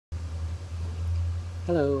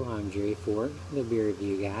Hello, I'm Jerry Ford, the beer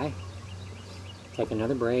review guy. Take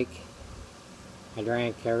another break. I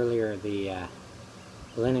drank earlier the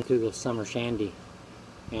Kugel Summer Shandy,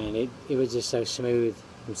 and it was just so smooth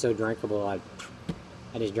and so drinkable. I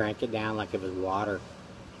just drank it down like it was water.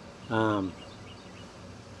 I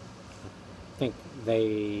think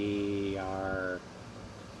they are,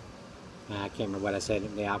 I can't remember what I said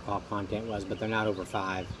the alcohol content was, but they're not over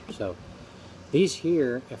 5. So these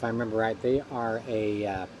here, if I remember right, they are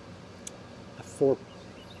a 4.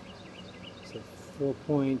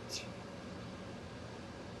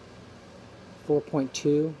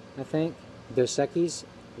 4.2, I think. Dos Equis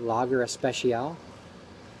Lager Especial.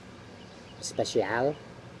 Let's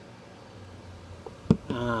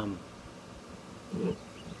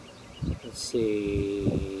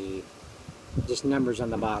see. Just numbers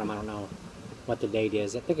on the bottom. I don't know what the date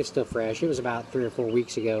is. I think it's still fresh. It was about 3 or 4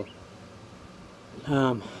 weeks ago.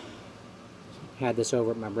 Had this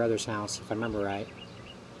over at my brother's house, if I remember right.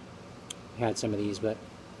 Had some of these, but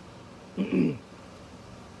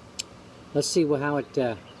let's see how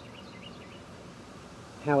it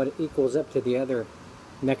equals up to the other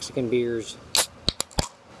Mexican beers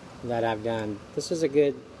that I've done. This is a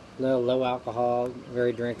good low alcohol,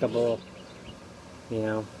 very drinkable, you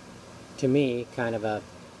know, to me kind of a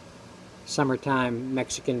summertime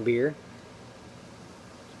Mexican beer.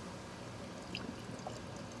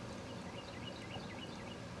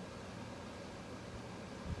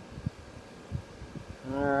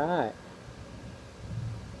 Alright.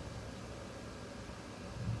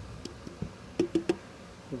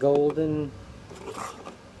 Golden,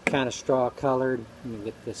 kind of straw colored. Let me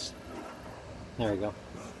get this. There we go.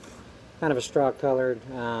 Kind of a straw colored.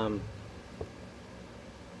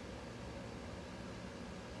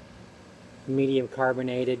 Medium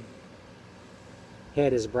carbonated.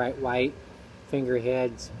 Head is bright white. Finger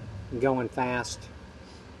heads going fast.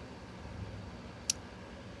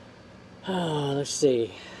 Oh, let's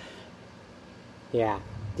see. Yeah,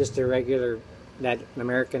 just a regular, that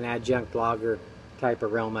American adjunct lager type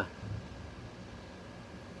aroma.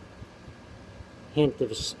 Hint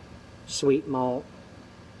of sweet malt.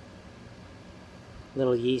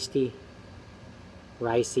 Little yeasty.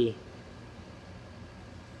 Ricey.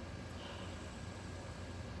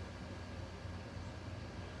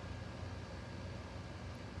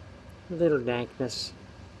 A little dankness.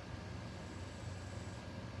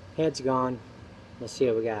 Head's gone. Let's see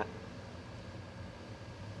what we got.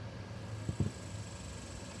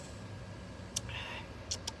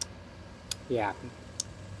 Yeah,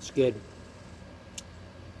 it's good.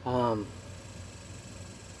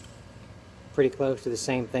 Pretty close to the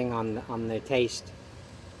same thing on the taste.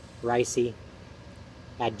 Ricey,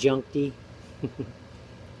 adjuncty,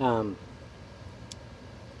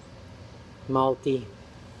 malty.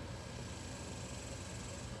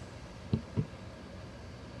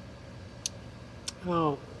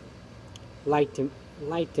 Oh, light to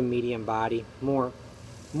medium body, more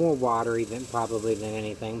watery than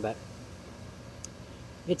anything, but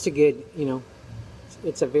it's a good, you know,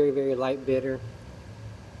 it's a very light bitter.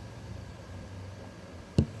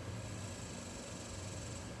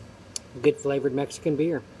 Good flavored Mexican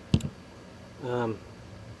beer.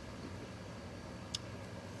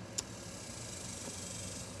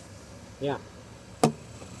 Yeah.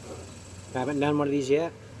 Haven't done one of these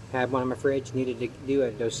yet. Had one in my fridge. Needed to do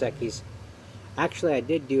a Dos Equis. Actually, I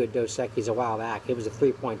did do a Dos Equis a while back. It was a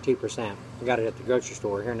 3.2%. I got it at the grocery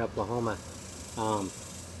store here in Oklahoma.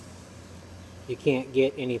 You can't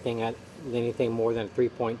get anything more than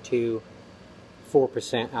 3.2,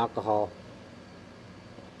 4% alcohol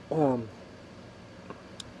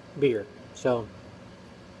beer. So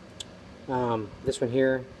this one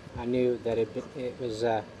here, I knew that it was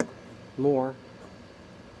more.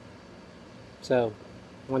 So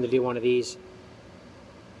I wanted to do one of these.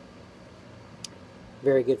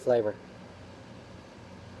 Very good flavor.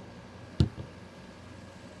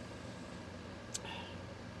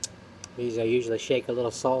 These I usually shake a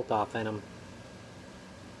little salt off in them.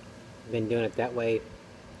 Been doing it that way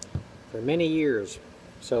for many years.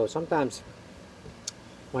 So sometimes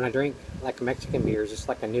when I drink like Mexican beers, it's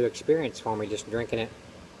like a new experience for me, just drinking it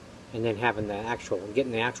and then having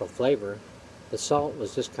getting the actual flavor. The salt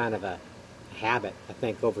was just kind of a habit. I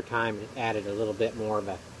think over time it added a little bit more of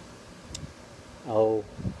a, I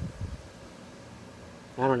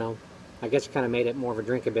don't know. I guess it kind of made it more of a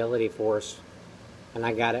drinkability for us. And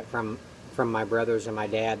I got it from my brothers and my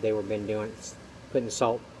dad. They were putting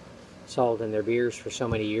salt in their beers for so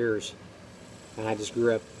many years. And I just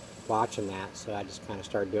grew up watching that, so I just kind of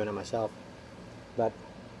started doing it myself. But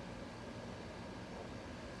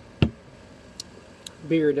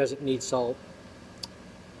beer doesn't need salt.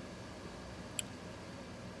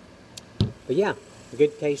 But yeah,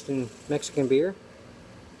 good tasting Mexican beer.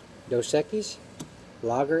 Dos Equis,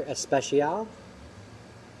 Lager Especial.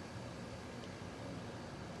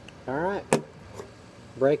 Alright,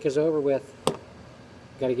 break is over with.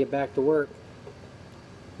 Got to get back to work.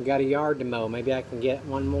 Got a yard to mow. Maybe I can get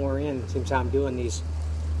one more in. Since I'm doing these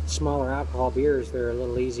smaller alcohol beers, they're a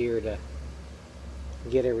little easier to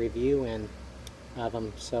get a review in of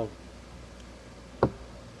them. So,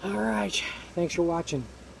 alright, thanks for watching.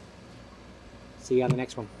 See you on the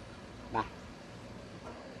next one.